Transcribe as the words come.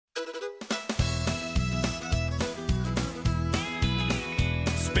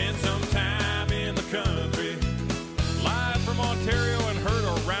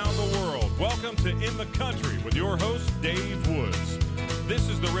the Country with your host, Dave Woods. This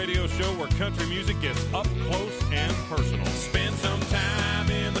is the radio show where country music gets up close and personal. Spend some time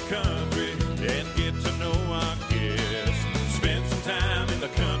in the country and get to know our guests. Spend some time in the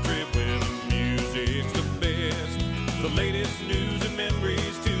country where the music's the best. The latest news and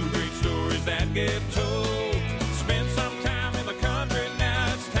memories, two great stories that get told. Spend some time in the country,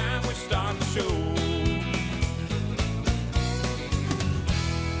 now it's time we start the show.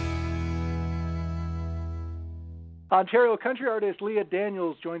 Ontario country artist Leah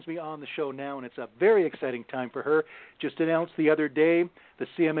Daniels joins me on the show now, and it's a very exciting time for her. Just announced the other day the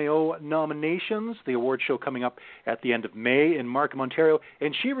CMAO nominations, the award show coming up at the end of May in Markham, Ontario,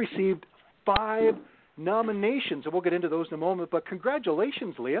 and she received 5 nominations, and we'll get into those in a moment, but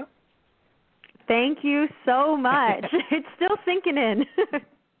congratulations, Leah. Thank you so much. It's still sinking in.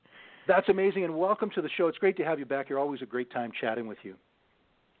 That's amazing, and welcome to the show. It's great to have you back here. Always a great time chatting with you.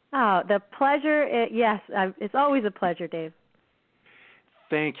 Oh, the pleasure. Yes, it's always a pleasure, Dave.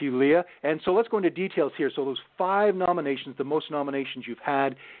 Thank you, Leah. And so let's go into details here. So those 5 nominations, the most nominations you've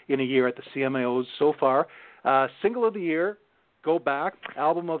had in a year at the CMAOs so far. Single of the Year, Go Back,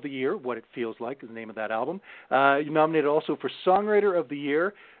 Album of the Year, What It Feels Like is the name of that album. You nominated also for Songwriter of the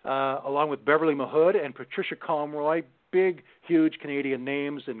Year, along with Beverley Mahood and Patricia Conroy, big, huge Canadian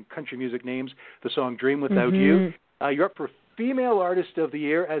names and country music names, the song Dream Without You. You're up for Female Artist of the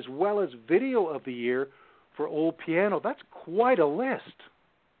Year as well as Video of the Year for Old Piano. That's quite a list.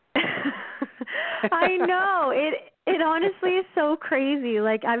 I know. It honestly is so crazy.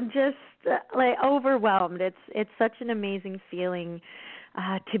 Like, I'm just overwhelmed. It's such an amazing feeling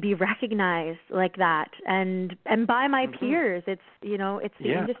to be recognized like that and by my peers. It's it's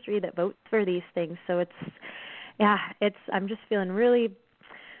the industry that votes for these things. So I'm just feeling really,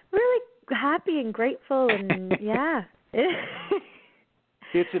 really happy and grateful and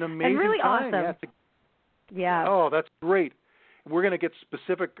It's an amazing and really time. Awesome. Yeah. Oh, that's great. We're going to get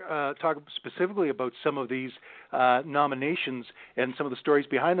talk specifically about some of these nominations and some of the stories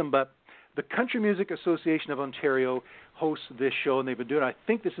behind them, but the Country Music Association of Ontario hosts this show, and they've been doing it. I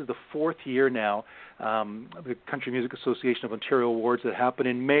think this is the 4th year now, the Country Music Association of Ontario Awards that happen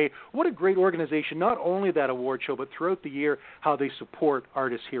in May. What a great organization, not only that award show, but throughout the year, how they support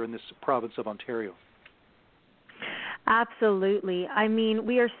artists here in this province of Ontario. Absolutely. I mean,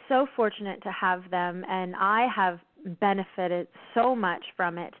 we are so fortunate to have them, and I have benefited so much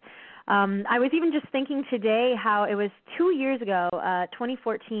from it. I was even just thinking today how it was 2 years ago,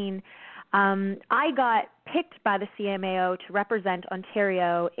 2014, I got picked by the CMAO to represent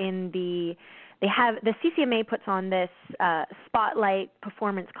Ontario in the CCMA puts on this spotlight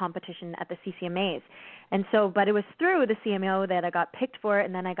performance competition at the CCMAs. And so, but it was through the CMAO that I got picked for it,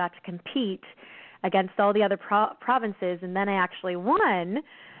 and then I got to compete against all the other provinces, and then I actually won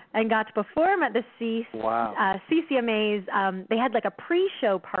and got to perform at the CCMAs. They had like a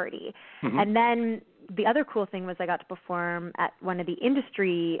pre-show party, and then the other cool thing was I got to perform at one of the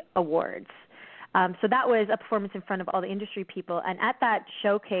industry awards. So that was a performance in front of all the industry people, and at that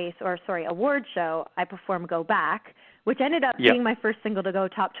award show, I performed Go Back, which ended up being my first single to go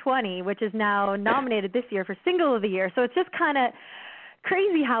top 20, which is now nominated this year for Single of the Year. So it's just kind of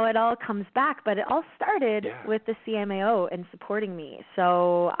crazy how it all comes back, but it all started with the CMAO and supporting me.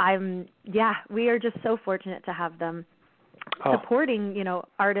 So we are just so fortunate to have them supporting,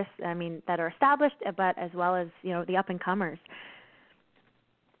 artists, that are established, but as well as, the up-and-comers.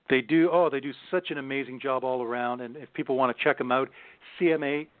 They do such an amazing job all around, and if people want to check them out,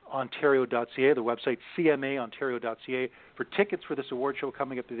 CMAOntario.ca, the website CMAOntario.ca, for tickets for this award show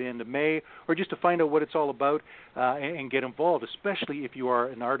coming up at the end of May, or just to find out what it's all about and get involved, especially if you are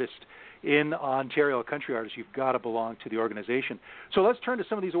an artist in Ontario, a country artist. You've got to belong to the organization. So let's turn to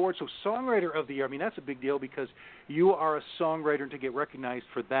some of these awards. So Songwriter of the Year, that's a big deal because you are a songwriter, and to get recognized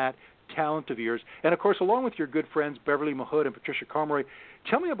for that talent of yours. And, of course, along with your good friends Beverley Mahood and Patricia Conroy,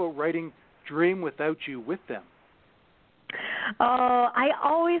 tell me about writing Dream Without You with them. Oh, I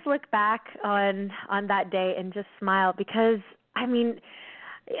always look back on that day and just smile because,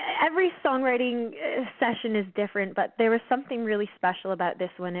 every songwriting session is different, but there was something really special about this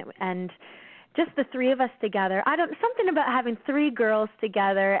one, and just the 3 of us together. Something about having 3 girls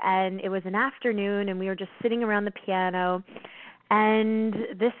together, and it was an afternoon, and we were just sitting around the piano, and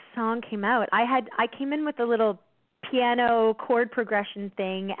this song came out. I came in with a little piano chord progression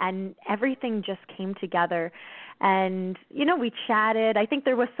thing, and everything just came together. And, we chatted. I think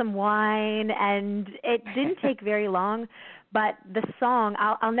there was some wine, and it didn't take very long. But the song,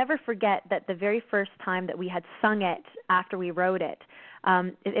 I'll never forget that the very first time that we had sung it after we wrote it,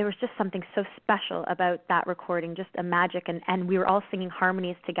 It was just something so special about that recording, just a magic, and we were all singing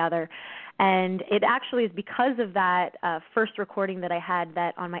harmonies together. And it actually is because of that first recording that I had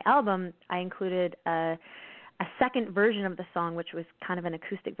that on my album, I included a second version of the song, which was kind of an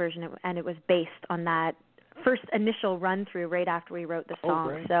acoustic version, and it was based on that first initial run through right after we wrote the song.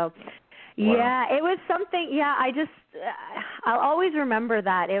 Great. So, wow. Yeah, it was something. Yeah, I'll always remember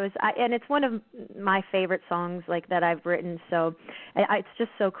that. It was, and it's one of my favorite songs like that I've written. So, it's just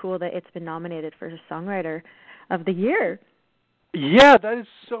so cool that it's been nominated for Songwriter of the Year. Yeah, that is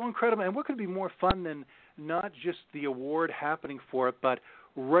so incredible. And what could be more fun than not just the award happening for it, but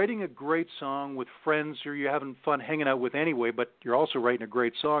writing a great song with friends who you're having fun hanging out with anyway, but you're also writing a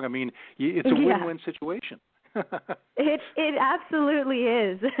great song. I mean, it's a win-win situation. It absolutely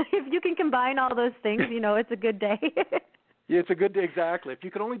is. If you can combine all those things, it's a good day. Yeah, it's a good day, exactly. If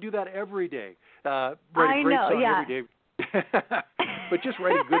you can only do that every day, write a great song every day. But just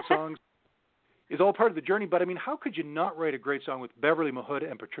writing good songs is all part of the journey. But, I mean, how could you not write a great song with Beverley Mahood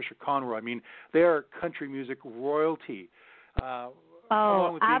and Patricia Conroy? I mean, they are country music royalty.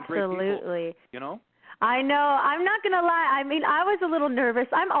 Oh, absolutely. People, I know. I'm not going to lie. I mean, I was a little nervous.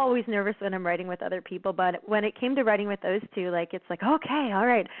 I'm always nervous when I'm writing with other people, but when it came to writing with those two, it's like, okay, all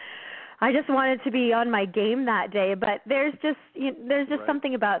right. I just wanted to be on my game that day, but there's just right.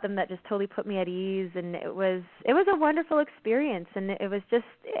 something about them that just totally put me at ease, and it was a wonderful experience, and it was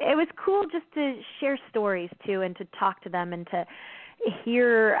cool just to share stories too, and to talk to them and to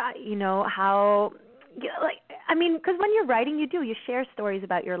hear, how. Because when you're writing, you share stories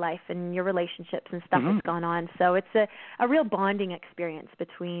about your life and your relationships and stuff that's gone on. So it's a real bonding experience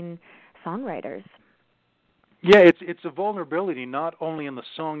between songwriters. Yeah, it's a vulnerability, not only in the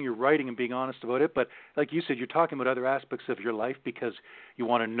song you're writing and being honest about it, but like you said, you're talking about other aspects of your life because you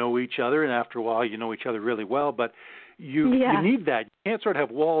want to know each other, and after a while you know each other really well, but you need that. You can't sort of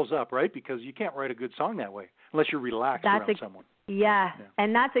have walls up, right? Because you can't write a good song that way unless you're relaxed around someone. Yeah,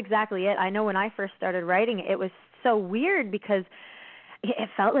 and that's exactly it. I know when I first started writing, it was so weird because it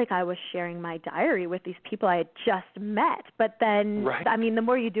felt like I was sharing my diary with these people I had just met. But then, I mean, the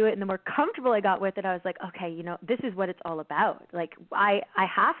more you do it and the more comfortable I got with it, I was like, okay, this is what it's all about. Like, I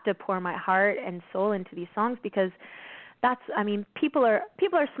have to pour my heart and soul into these songs because people are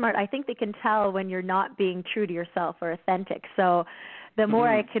smart. I think they can tell when you're not being true to yourself or authentic. So the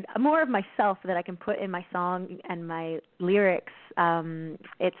more more of myself that I can put in my song and my lyrics,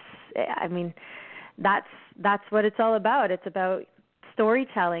 that's what it's all about. It's about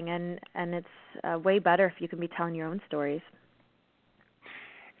storytelling, and it's way better if you can be telling your own stories.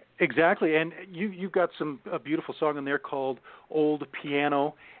 Exactly, and you've got a beautiful song in there called Old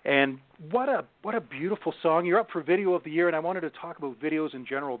Piano, and what a beautiful song. You're up for Video of the Year, and I wanted to talk about videos in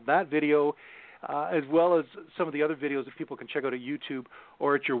general. That video, as well as some of the other videos that people can check out at YouTube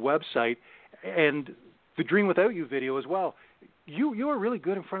or at your website, and the Dream Without You video as well. You are really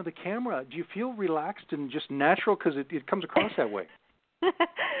good in front of the camera. Do you feel relaxed and just natural? Because it comes across that way.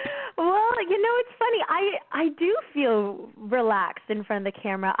 Well, it's funny. I do feel relaxed in front of the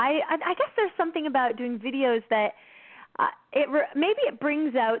camera. I guess there's something about doing videos that maybe it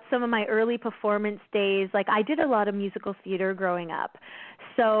brings out some of my early performance days. Like, I did a lot of musical theater growing up,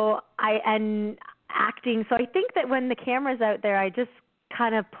 and acting. So I think that when the camera's out there, I just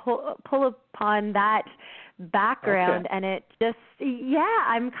kind of pull upon that background, and it just,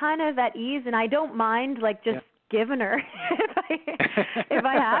 I'm kind of at ease, and I don't mind giving her if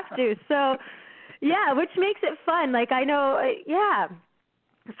I have to. So, which makes it fun. Like, I know, I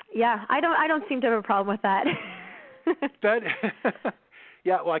don't seem to have a problem with that.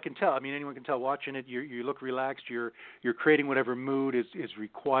 Well, I can tell. I mean, anyone can tell watching it. You look relaxed. You're creating whatever mood is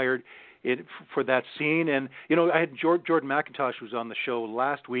required for that scene. And I had Jordan McIntosh, who was on the show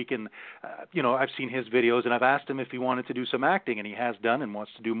last week, and I've seen his videos, and I've asked him if he wanted to do some acting, and he has done and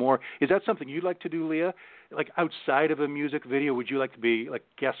wants to do more. Is that something you'd like to do, Leah? Like, outside of a music video, would you like to be like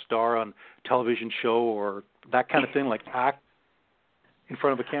guest star on a television show or that kind of thing, like act in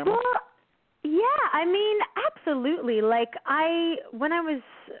front of a camera? Well, yeah, I mean, absolutely. Like, when I was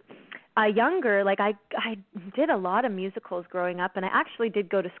younger, I did a lot of musicals growing up, and I actually did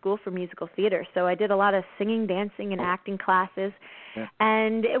go to school for musical theater. So I did a lot of singing, dancing, and acting classes,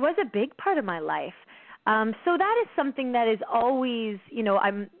 and it was a big part of my life. So that is something that is always,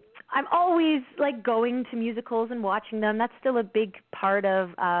 I'm always going to musicals and watching them. That's still a big part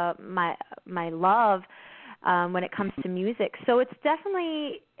of my love when it comes to music. So it's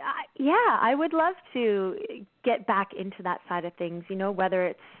definitely, I would love to get back into that side of things, whether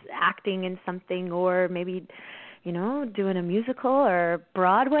it's acting in something or maybe, doing a musical or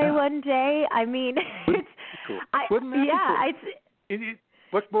Broadway one day. I mean, Wouldn't that be cool?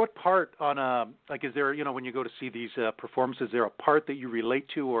 What part on is there, when you go to see these performances, is there a part that you relate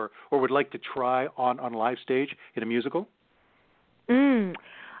to or would like to try on live stage in a musical?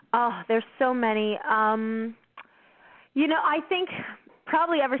 Oh, there's so many. I think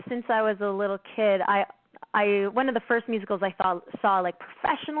probably ever since I was a little kid, I one of the first musicals I saw like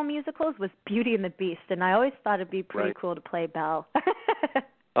professional musicals was Beauty and the Beast, and I always thought it'd be pretty cool to play Belle.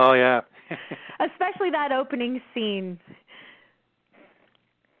 Oh yeah. Especially that opening scene.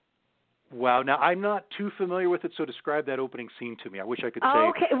 Wow. Now, I'm not too familiar with it, so describe that opening scene to me. I wish I could say. Oh,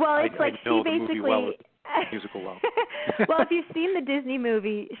 okay. Well, it's I like know she basically. The movie well, musical well. Well, if you've seen the Disney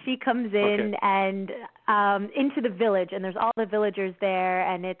movie, she comes in and into the village, and there's all the villagers there,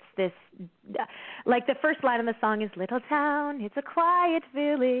 and it's this, like the first line of the song is, "Little town, it's a quiet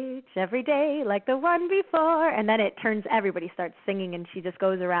village, every day like the one before," and then it turns, everybody starts singing, and she just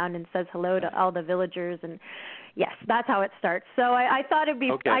goes around and says hello to all the villagers, and yes, that's how it starts. So I thought it'd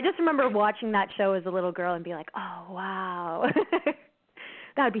be, I just remember watching that show as a little girl and being like, oh, wow,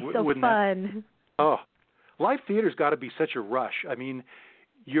 that would be so fun. Live theater's got to be such a rush. I mean,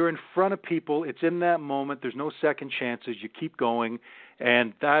 you're in front of people. It's in that moment. There's no second chances. You keep going.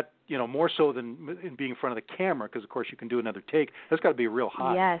 And that, more so than being in front of the camera, because, of course, you can do another take. That's got to be a real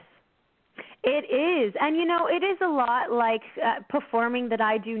high. Yes. It is. And, it is a lot like performing that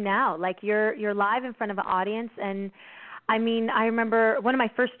I do now. Like you're live in front of an audience. And, I remember one of my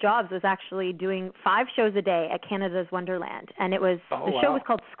first jobs was actually doing 5 shows a day at Canada's Wonderland. And it was the show was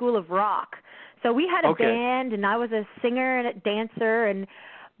called School of Rock. So we had a band, and I was a singer and a dancer,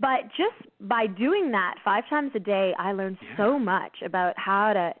 but just by doing that 5 times a day, I learned so much about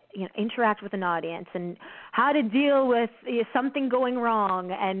how to interact with an audience and how to deal with something going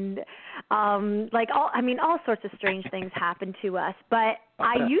wrong, and all sorts of strange things happen to us. But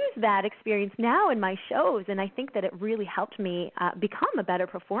I use that experience now in my shows, and I think that it really helped me become a better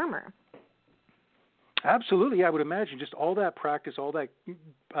performer. Absolutely, I would imagine just all that practice, all that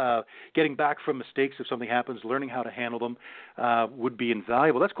getting back from mistakes if something happens, learning how to handle them would be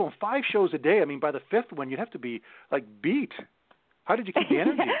invaluable. That's going 5 shows a day. By the 5th one, you'd have to be like beat. How did you keep the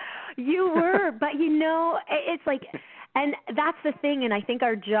energy? You were, but it's like, and that's the thing. And I think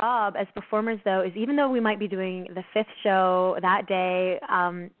our job as performers, though, is even though we might be doing the 5th show that day,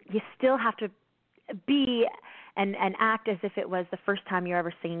 you still have to be and act as if it was the first time you're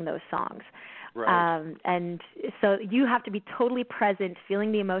ever singing those songs. Right. And so you have to be totally present,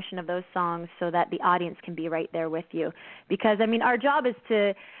 feeling the emotion of those songs so that the audience can be right there with you. Because, our job is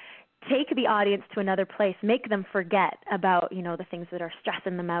to take the audience to another place, make them forget about, the things that are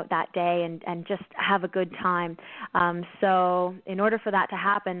stressing them out that day and just have a good time. So in order for that to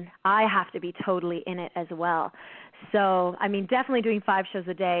happen, I have to be totally in it as well. So, definitely doing 5 shows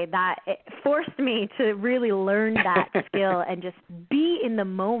a day, that it forced me to really learn that skill and just be in the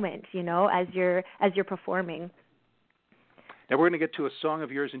moment, as you're performing. Now, we're going to get to a song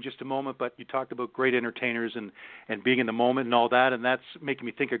of yours in just a moment, but you talked about great entertainers and being in the moment and all that, and that's making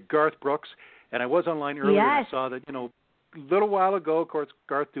me think of Garth Brooks. And I was online earlier and I saw that, a little while ago, of course,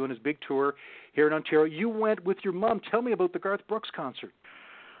 Garth doing his big tour here in Ontario. You went with your mom. Tell me about the Garth Brooks concert.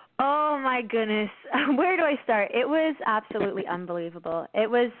 Oh, my goodness. Where do I start? It was absolutely unbelievable. It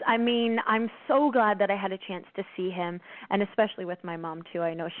was, I'm so glad that I had a chance to see him, and especially with my mom, too.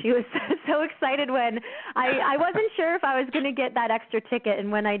 I know she was so excited when I wasn't sure if I was going to get that extra ticket,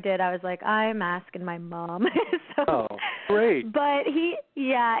 and when I did, I was like, I'm asking my mom. Oh, great. But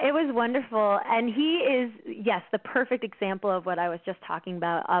it was wonderful, and he is, yes, the perfect example of what I was just talking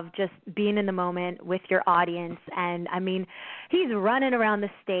about, of just being in the moment with your audience, and, he's running around the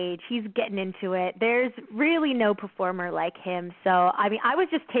stage. He's getting into it. There's really no performer like him. So, I was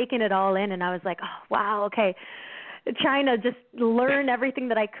just taking it all in, and I was like, oh, wow, okay, trying to just learn everything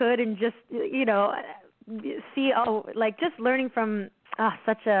that I could and just, just learning from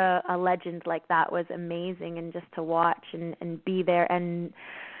such a legend like that was amazing, and just to watch and be there. And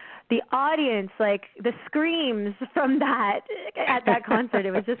the audience, like the screams from that at that concert,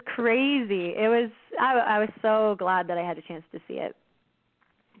 it was just crazy. I was so glad that I had a chance to see it.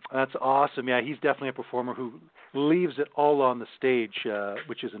 That's awesome. Yeah, he's definitely a performer who leaves it all on the stage,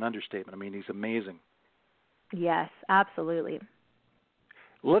 which is an understatement. He's amazing. Yes, absolutely.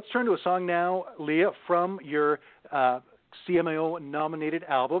 Let's turn to a song now, Leah, from your CMAO-nominated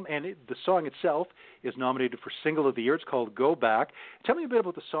album, and the song itself is nominated for Single of the Year. It's called Go Back. Tell me a bit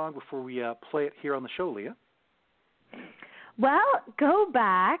about the song before we play it here on the show, Leah. Well, Go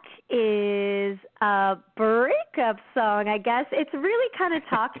Back is a breakup song, I guess. It's really kind of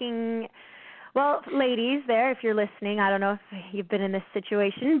talking, well, ladies there, if you're listening, I don't know if you've been in this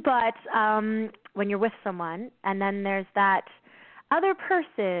situation, but when you're with someone and then there's that other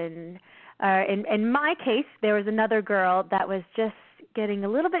person. In my case, there was another girl that was just getting a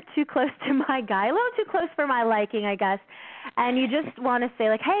little bit too close to my guy, a little too close for my liking, I guess. And you just want to say,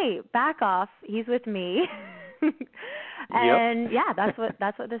 like, hey, back off. He's with me. And, yeah, that's what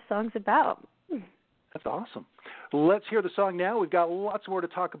this song's about. That's awesome. Let's hear the song now. We've got lots more to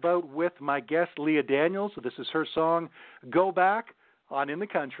talk about with my guest, Leah Daniels. So this is her song, Go Back, on In the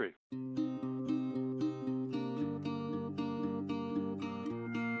Country.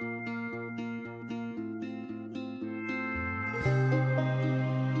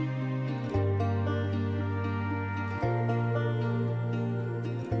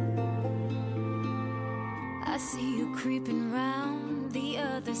 I see you creeping round the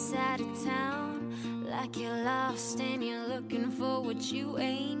other side of town, like you're lost and you're looking for what you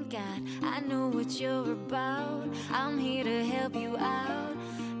ain't got. I know what you're about, I'm here to help you out.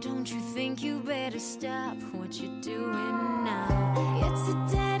 Don't you think you better stop what you're doing now? It's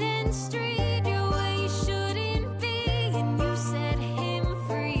a dead-end street, you're where you shouldn't be, and you set him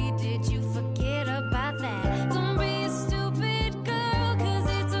free. Did you forget about that? Don't be a stupid girl, 'cause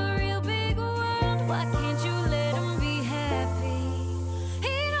it's a real big world. Why can't you let him be happy?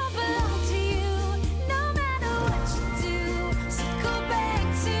 He don't belong to you, no matter what you do. So go back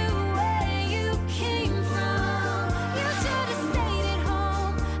to where you came from. You should have stayed at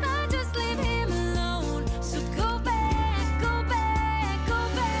home, or just leave him alone. So go back, go back, go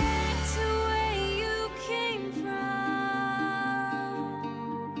back to where you came from.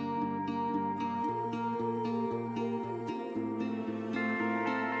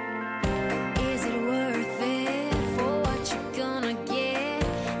 Is it worth it for what you're gonna get?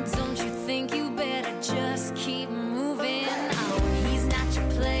 Don't you think you better just keep moving on? He's not your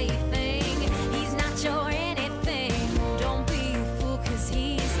plaything, he's not your anything. Don't be a fool, 'cause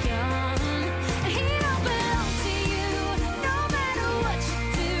he's gone. He don't belong to you, no matter what you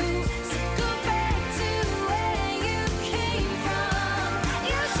do. So go back to where you came from.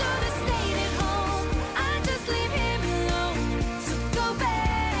 You should have stayed at home, I just leave him alone. So go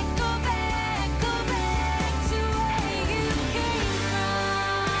back, go back, go back to where you came from.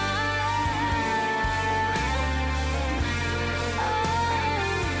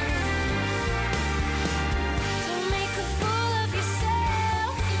 Don't make a fool of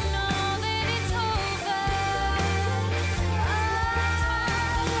yourself, you know that it's over.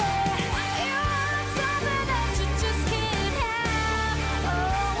 You want something that you just can't have.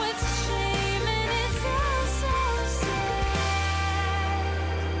 Oh, it's a shame and it's all so sad.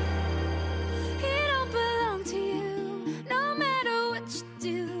 He don't belong to you, no matter what you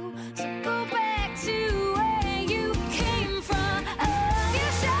do. So go back to where you came from. Oh, you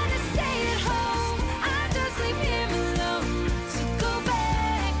should have stayed at home, I just leave him alone. So go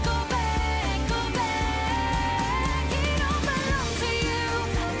back, go back, go back. He don't belong to you,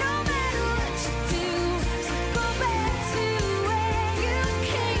 no matter what you do. So go back to where you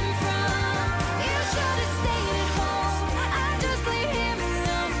came from. You should have stayed at home, I just leave him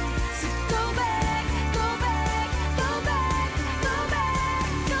alone. So go back, go back, go back, go back,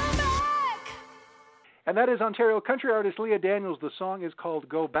 go back. And that is Ontario country artist Leah Daniels. The song is called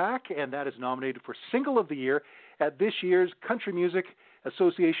Go Back, and that is nominated for Single of the Year at this year's Country Music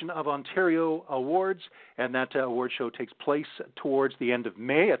Association of Ontario Awards. And that award show takes place towards the end of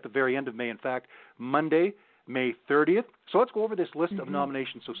May, at the very end of May, in fact, Monday, May 30th. So let's go over this list of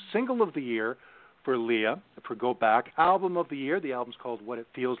nominations. So Single of the Year for Leah, for Go Back. Album of the Year, the album's called What It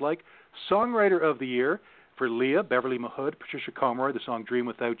Feels Like. Songwriter of the Year for Leah, Beverley Mahood, Patricia Conroy, the song Dream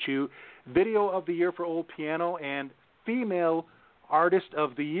Without You. Video of the Year for Old Piano, and Female Artist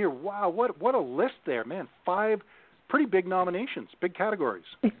of the Year. Wow, what a list there, man. 5 pretty big nominations, big categories.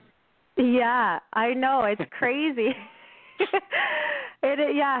 Yeah, I know, it's crazy.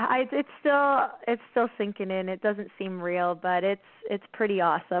 It's still sinking in. It doesn't seem real, but it's pretty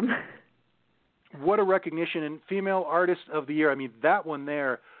awesome. What a recognition. And Female Artist of the Year, I mean, that one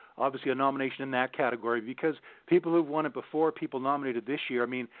there, obviously a nomination in that category, because people who've won it before, people nominated this year, I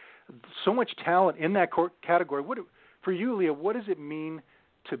mean, so much talent in that category. For you, Leah, what does it mean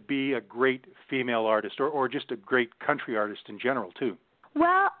to be a great female artist, or just a great country artist in general, too?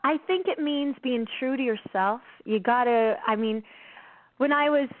 Well, I think it means being true to yourself. You gotta, when I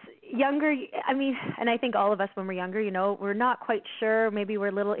was younger, and I think all of us when we're younger, we're not quite sure, maybe we're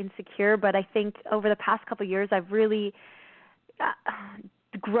a little insecure, but I think over the past couple of years I've really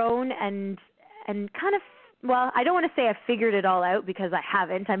grown and kind of, well, I don't want to say I've figured it all out, because I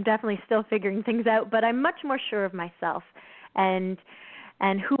haven't. I'm definitely still figuring things out, but I'm much more sure of myself and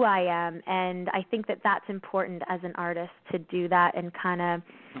who I am, and I think that that's important as an artist, to do that and kind of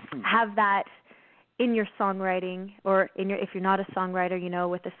have that in your songwriting, or if you're not a songwriter,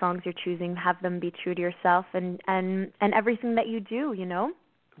 with the songs you're choosing, have them be true to yourself and everything that you do,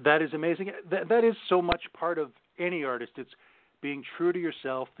 That is amazing. That is so much part of any artist. It's being true to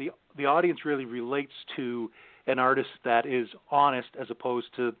yourself. The audience really relates to an artist that is honest, as opposed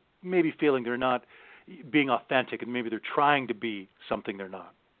to maybe feeling they're not being authentic, and maybe they're trying to be something they're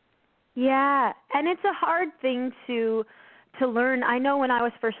not. Yeah, and it's a hard thing to learn. I know when I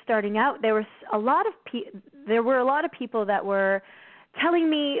was first starting out, there were a lot of people that were telling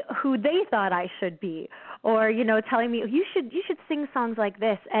me who they thought I should be, or telling me you should sing songs like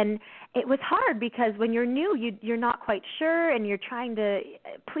this. And it was hard because when you're new, you're not quite sure, and you're trying to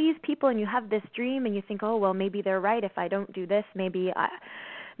please people, and you have this dream, and you think, oh well, maybe they're right. If I don't do this, maybe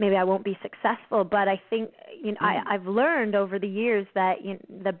I won't be successful. But I think I've learned over the years that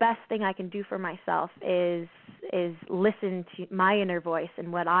the best thing I can do for myself is listen to my inner voice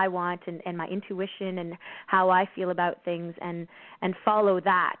and what I want, and my intuition and how I feel about things, and follow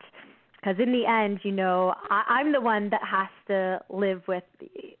that. Because in the end, I'm the one that has to live with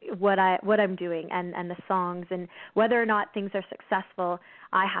what I'm doing and the songs, and whether or not things are successful,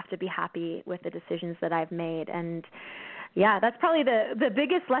 I have to be happy with the decisions that I've made. And yeah, that's probably the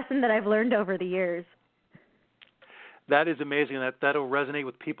biggest lesson that I've learned over the years. That is amazing. That'll resonate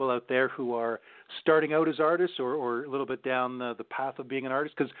with people out there who are starting out as artists, or a little bit down the path of being an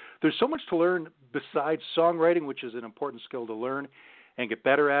artist, because there's so much to learn besides songwriting, which is an important skill to learn and get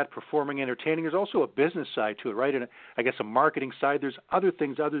better at. Performing, entertaining. There's also a business side to it, right? And I guess a marketing side. There's other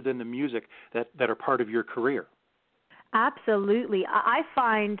things other than the music that are part of your career. Absolutely. I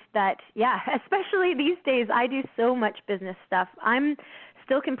find that, especially these days, I do so much business stuff. I'm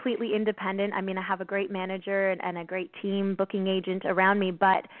still completely independent. I mean, I have a great manager and a great team, booking agent around me,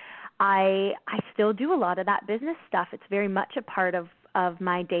 but I still do a lot of that business stuff. It's very much a part of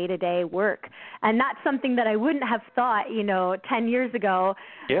my day-to-day work. And that's something that I wouldn't have thought, 10 years ago,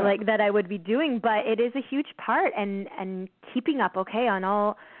 like that I would be doing, but it is a huge part, and keeping up, on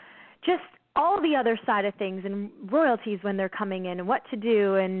all the other side of things, and royalties when they're coming in, and what to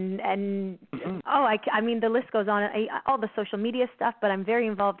do, and I mean, the list goes on. All the social media stuff, but I'm very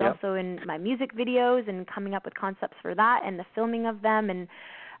involved also in my music videos and coming up with concepts for that and the filming of them, and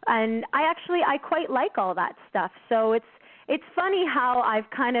I quite like all that stuff. So it's funny how I've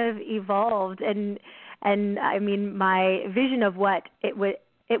kind of evolved, and I mean, my vision of what it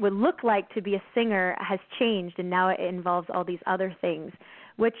would look like to be a singer has changed, and now it involves all these other things,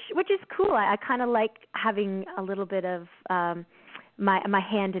 which is cool. I kind of like having a little bit of my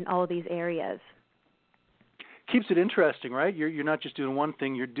hand in all these areas. Keeps it interesting, right? You're not just doing one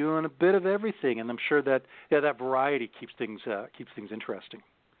thing; you're doing a bit of everything, and I'm sure that that variety keeps things interesting.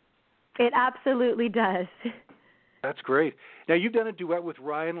 It absolutely does. That's great. Now, you've done a duet with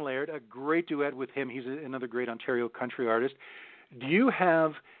Ryan Laird, a great duet with him. He's another great Ontario country artist. Do you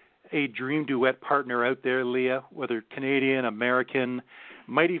have a dream duet partner out there, Leah, whether Canadian, American,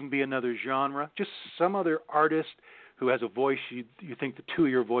 might even be another genre, just some other artist who has a voice you think the two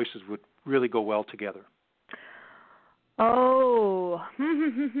of your voices would really go well together? Oh,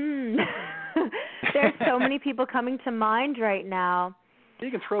 there's so many people coming to mind right now. You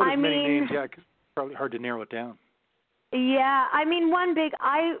can throw as many names, it's probably hard to narrow it down. Yeah, I mean,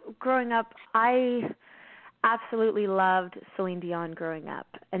 growing up, I absolutely loved Celine Dion growing up.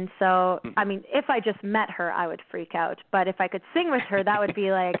 And so, I mean, if I just met her, I would freak out. But if I could sing with her, that would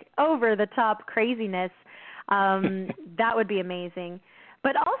be like over-the-top craziness. That would be amazing.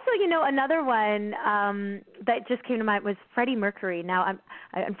 But also, another one that just came to mind was Freddie Mercury. Now,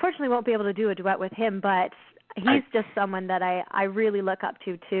 I unfortunately won't be able to do a duet with him, but he's just someone that I really look up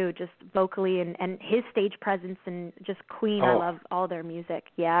to, too, just vocally, and his stage presence, and just Queen. I love all their music.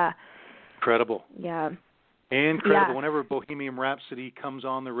 Yeah. Incredible. Yeah. Incredible. Yeah. Whenever Bohemian Rhapsody comes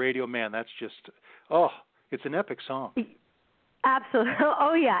on the radio, man, that's just, it's an epic song. Absolutely.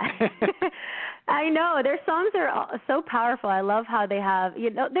 Oh, yeah. I know. Their songs are so powerful. I love how they have,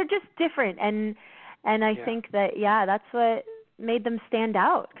 they're just different. And I think that, that's what made them stand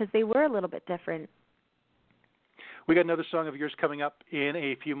out, because they were a little bit different. We got another song of yours coming up in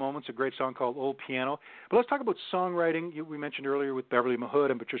a few moments, a great song called Old Piano. But let's talk about songwriting. We mentioned earlier with Beverley Mahood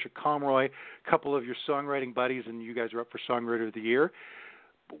and Patricia Conroy, a couple of your songwriting buddies, and you guys are up for Songwriter of the Year.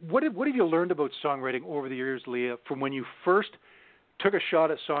 What have you learned about songwriting over the years, Leah, from when you first took a shot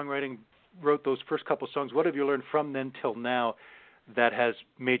at songwriting, wrote those first couple of songs? What have you learned from then till now that has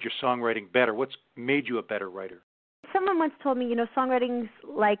made your songwriting better? What's made you a better writer? Someone once told me, songwriting's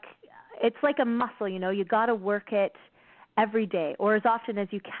it's like a muscle, you got to work it every day, or as often as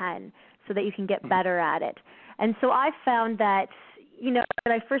you can, so that you can get better at it. And so I found that, when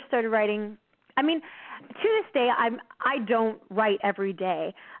I first started writing, I mean, to this day, I don't write every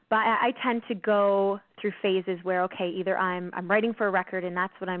day, but I tend to go through phases where, okay, either I'm writing for a record and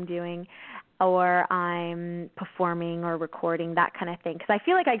that's what I'm doing, or I'm performing or recording, that kind of thing. Because I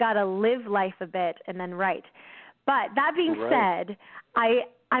feel like I got to live life a bit and then write. But that being said,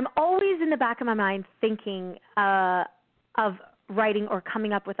 I'm always in the back of my mind thinking of writing or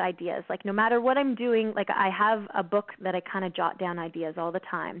coming up with ideas. Like no matter what I'm doing, like I have a book that I kind of jot down ideas all the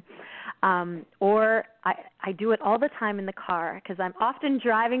time. Or I do it all the time in the car because I'm often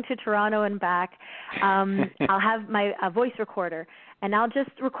driving to Toronto and back. I'll have my voice recorder and I'll just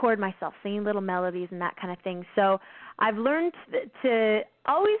record myself singing little melodies and that kind of thing. So I've learned to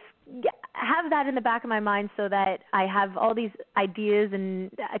always have that in the back of my mind so that I have all these ideas and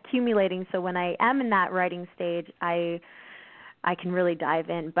accumulating. So when I am in that writing stage, I can really dive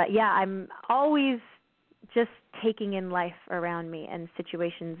in. But yeah, I'm always just taking in life around me and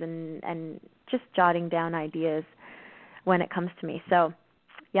situations and just jotting down ideas when it comes to me. So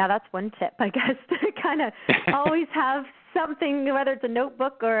yeah, that's one tip, I guess, to kind of always have something, whether it's a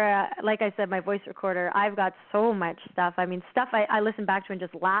notebook or, like I said, my voice recorder. I've got so much stuff. I mean, stuff I listen back to and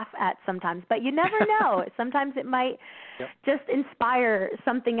just laugh at sometimes. But you never know. Sometimes it might just inspire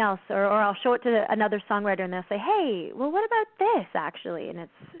something else, or I'll show it to another songwriter and they'll say, hey, well, what about this, actually? And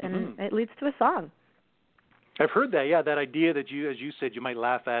and it leads to a song. I've heard that, yeah, that idea that you, as you said, you might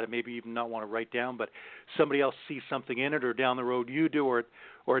laugh at it, maybe even not want to write down, but somebody else sees something in it, or down the road you do, or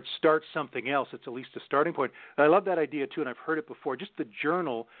it starts something else. It's at least a starting point. And I love that idea too, and I've heard it before. Just the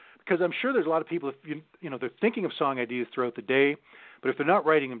journal, because I'm sure there's a lot of people, if you know, they're thinking of song ideas throughout the day, but if they're not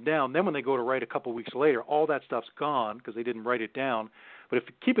writing them down, then when they go to write a couple of weeks later, all that stuff's gone because they didn't write it down. But if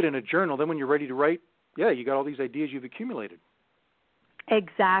you keep it in a journal, then when you're ready to write, yeah, you got all these ideas you've accumulated.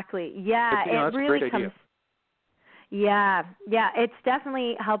 Exactly. Yeah, it really comes. Idea. Yeah, it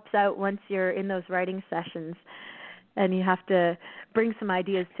definitely helps out once you're in those writing sessions and you have to bring some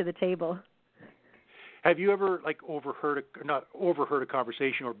ideas to the table. Have you ever not overheard a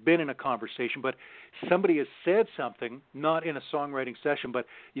conversation or been in a conversation, but somebody has said something, not in a songwriting session, but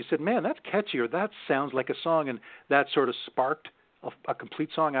you said, man, that's catchy, or that sounds like a song, and that sort of sparked a complete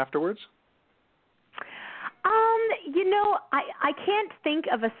song afterwards? You know, I can't think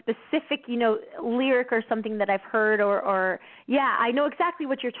of a specific, lyric or something that I've heard or yeah, I know exactly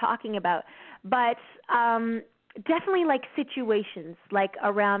what you're talking about. But definitely like situations like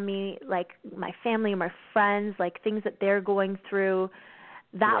around me, like my family or my friends, like things that they're going through,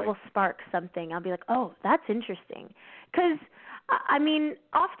 that will spark something. I'll be like, oh, that's interesting. Because I mean,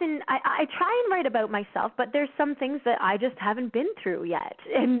 often I try and write about myself, but there's some things that I just haven't been through yet.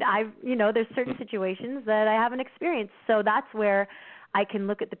 And there's certain situations that I haven't experienced. So that's where I can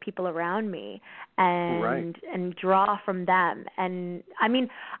look at the people around me and draw from them. And I mean,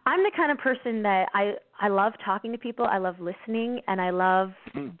 I'm the kind of person that I love talking to people. I love listening, and I love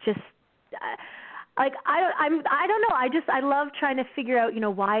just like I don't know. I love trying to figure out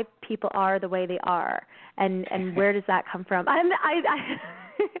why people are the way they are, and where does that come from.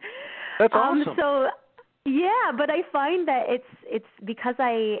 That's awesome. So yeah, but I find that it's because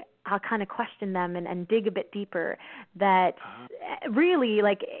I'll kind of question them and dig a bit deeper. That really,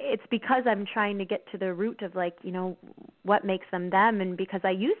 like, it's because I'm trying to get to the root of what makes them them, and because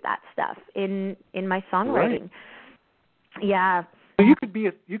I use that stuff in my songwriting. Right. Yeah. So you could be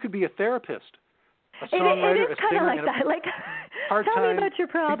a therapist. It is kind of like that. Like, tell me about your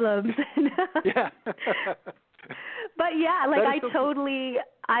problems. Yeah. But yeah, like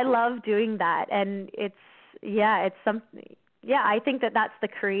I love doing that, and it's something. Yeah, I think that's the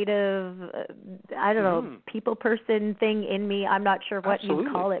creative, people person thing in me. I'm not sure what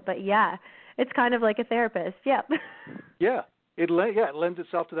you'd call it, but yeah, it's kind of like a therapist. Yep. Yeah, it lends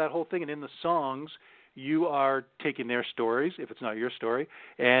itself to that whole thing, and in the songs, you are taking their stories, if it's not your story,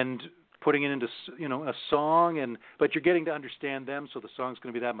 and putting it into a song, but you're getting to understand them, so the song's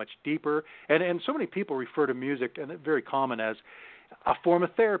going to be that much deeper. And so many people refer to music, and it's very common, as a form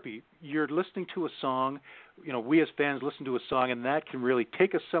of therapy. You're listening to a song, we as fans listen to a song, and that can really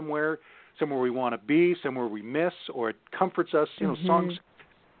take us somewhere we want to be, somewhere we miss, or it comforts us. Songs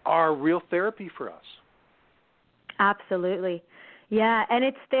are real therapy for us. Absolutely. Yeah, and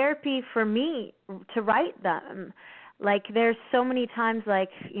it's therapy for me to write them. Like, there's so many times, like,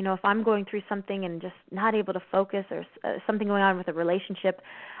 if I'm going through something and just not able to focus, or something going on with a relationship,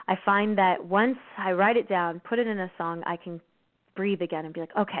 I find that once I write it down, put it in a song, I can breathe again and be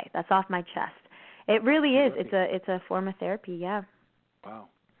like, okay, that's off my chest. It really is. Right. It's a form of therapy, yeah. Wow.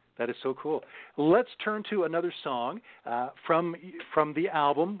 That is so cool. Let's turn to another song from the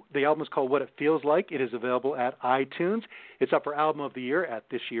album. The album is called What It Feels Like. It is available at iTunes. It's up for Album of the Year at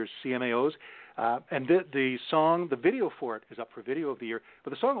this year's CMAOs. And the song, the video for it is up for Video of the Year.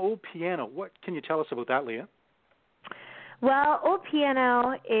 But the song Old Piano, what can you tell us about that, Leah? Well, Old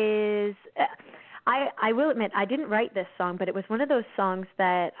Piano is, I will admit, I didn't write this song, but it was one of those songs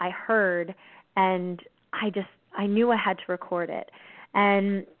that I heard, and I knew I had to record it.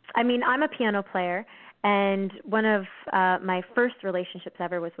 And, I mean, I'm a piano player, and one of my first relationships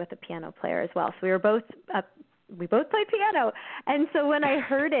ever was with a piano player as well. So we both played piano. And so when I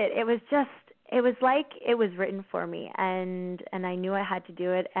heard it, it was like it was written for me, and I knew I had to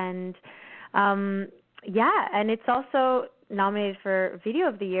do it. And, and it's also nominated for Video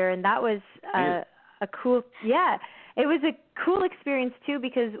of the Year, and that was a cool, it was a cool experience too,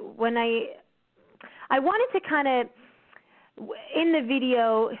 because when I wanted to kind of, in the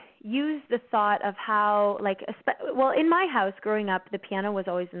video, use the thought of how, in my house growing up, the piano was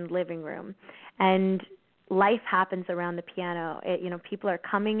always in the living room, and life happens around the piano. People are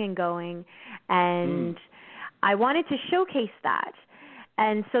coming and going, and I wanted to showcase that.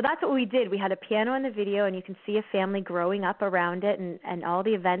 And so that's what we did. We had a piano in the video, and you can see a family growing up around it, and all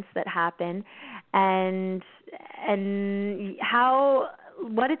the events that happen, and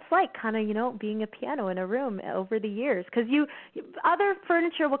what it's like kind of, being a piano in a room over the years. Because other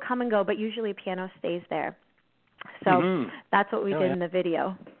furniture will come and go, but usually a piano stays there. So that's what we did in the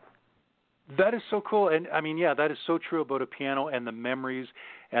video. That is so cool. And, I mean, that is so true about a piano and the memories,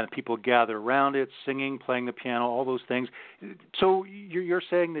 and people gather around it, singing, playing the piano, all those things. So you're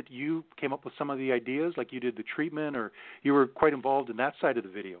saying that you came up with some of the ideas, like you did the treatment, or you were quite involved in that side of the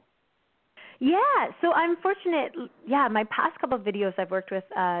video? Yeah, so I'm fortunate. Yeah, my past couple of videos I've worked with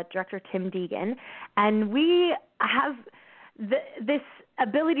director Tim Deegan, and we have this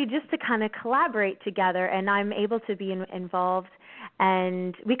ability just to kind of collaborate together, and I'm able to be involved.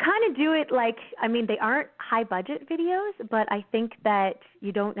 And we kind of do it they aren't high-budget videos, but I think that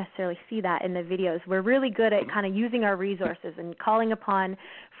you don't necessarily see that in the videos. We're really good at kind of using our resources and calling upon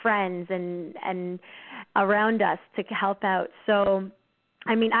friends and around us to help out. So,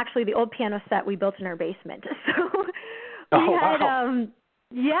 I mean, actually, the old piano set we built in our basement. So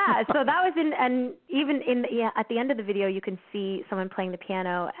so that was and even at the end of the video, you can see someone playing the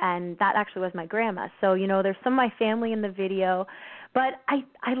piano, and that actually was my grandma. So, there's some of my family in the video, but I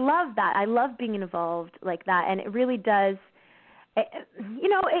love that. I love being involved like that, and it really does,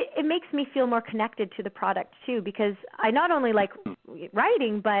 it makes me feel more connected to the product too, because I not only like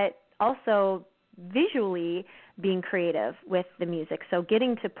writing, but also visually being creative with the music. So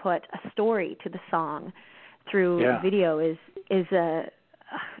getting to put a story to the song through video is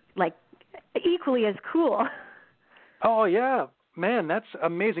equally as cool. Oh yeah, man, that's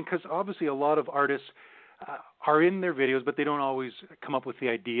amazing, because obviously a lot of artists are in their videos, but they don't always come up with the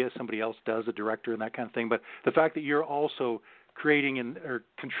idea. Somebody else does, a director and that kind of thing. But the fact that you're also creating or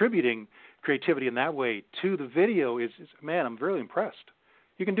contributing creativity in that way to the video is man, I'm really impressed.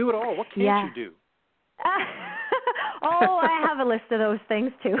 You can do it all. What can't you do? I have a list of those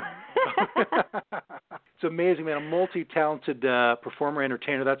things too. It's amazing, man. A multi-talented performer,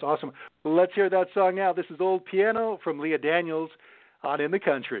 entertainer. That's awesome. Let's hear that song now. This is Old Piano from Leah Daniels on In the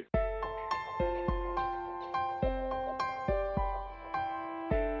Country.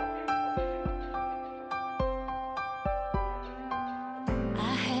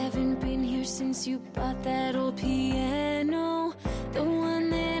 I haven't been here since you bought that old piano, the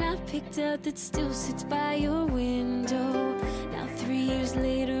one that I picked out that still sits by your window. Now 3 years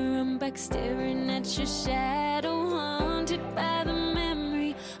later, I'm back staring at your shadow, haunted by the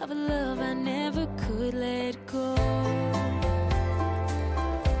memory of a love I never could let go.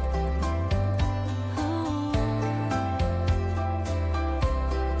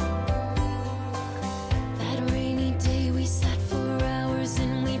 That rainy day we sat for hours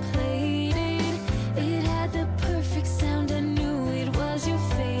and we played it. It had the perfect sound, I knew it was your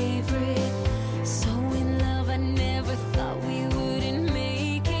favorite. So in love I never thought we wouldn't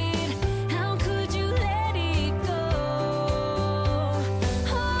make it. How could you let it go?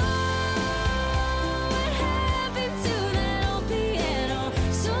 Oh, what happened to that old piano?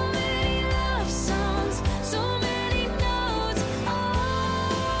 So many love songs, so many notes. Oh,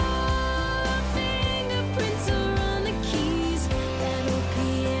 fingerprints are on the keys. That old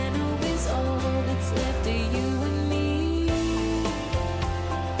piano is all that's left of you and me.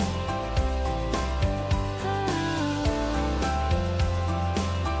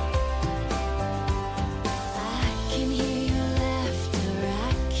 I can hear your laughter,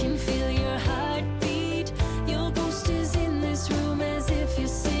 I can feel your heartbeat. Your ghost is in this room as if you're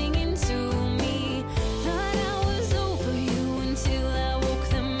singing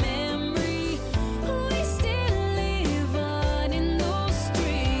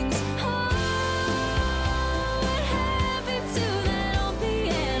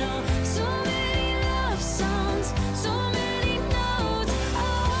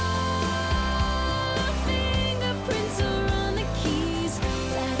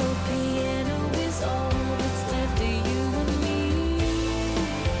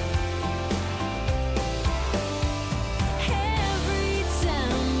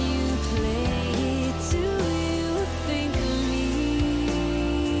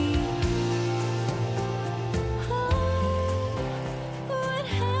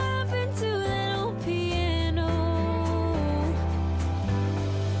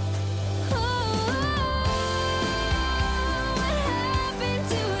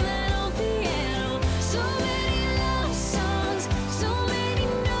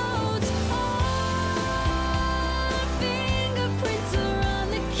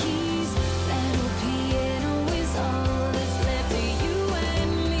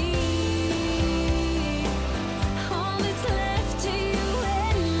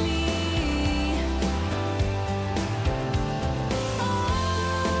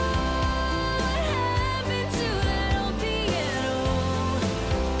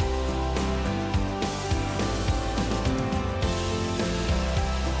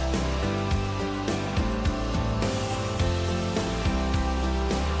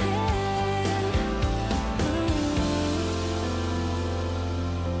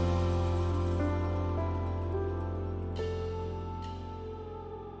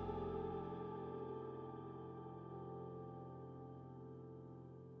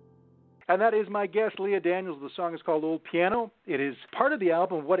And that is my guest, Leah Daniels. The song is called Old Piano. It is part of the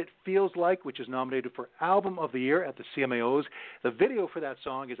album What It Feels Like, which is nominated for Album of the Year at the CMAOs. The video for that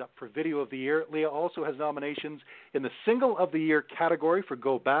song is up for Video of the Year. Leah also has nominations in the Single of the Year category for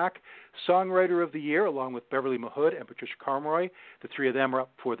Go Back, Songwriter of the Year, along with Beverley Mahood and Patricia Conroy. The three of them are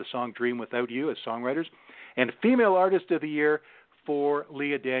up for the song Dream Without You as songwriters. And Female Artist of the Year for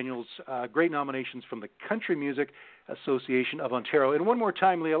Leah Daniels. Great nominations from the Country Music Association of Ontario. And one more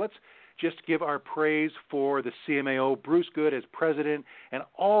time, Leah, let's just give our praise for the CMAO, Bruce Good as president, and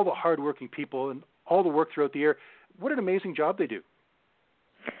all the hardworking people and all the work throughout the year. What an amazing job they do.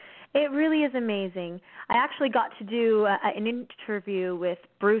 It really is amazing. I actually got to do an interview with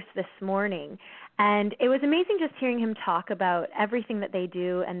Bruce this morning, and it was amazing just hearing him talk about everything that they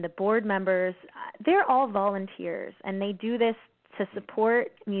do, and the board members. They're all volunteers, and they do this to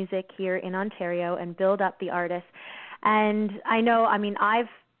support music here in Ontario and build up the artists. And I know,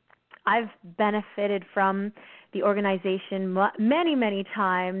 I've benefited from the organization many, many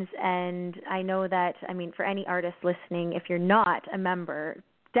times, and I know that, for any artist listening, if you're not a member,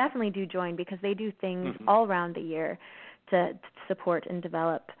 definitely do join, because they do things all around the year to support and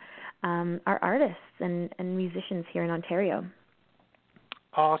develop our artists and musicians here in Ontario.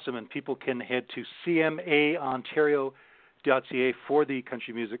 Awesome, and people can head to CMAOntario.ca for the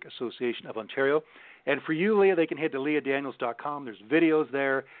Country Music Association of Ontario. And for you, Leah, they can head to leahdaniels.com. There's videos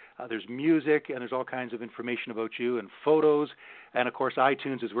there, there's music, and there's all kinds of information about you and photos. And, of course,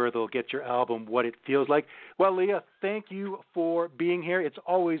 iTunes is where they'll get your album, What It Feels Like. Well, Leah, thank you for being here. It's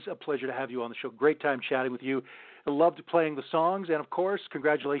always a pleasure to have you on the show. Great time chatting with you. I loved playing the songs. And, of course,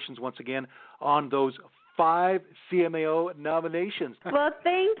 congratulations once again on those 5 CMAO nominations. Well,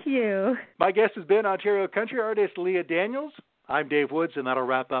 thank you. My guest has been Ontario country artist Leah Daniels. I'm Dave Woods, and that'll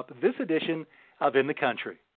wrap up this edition of In the Country.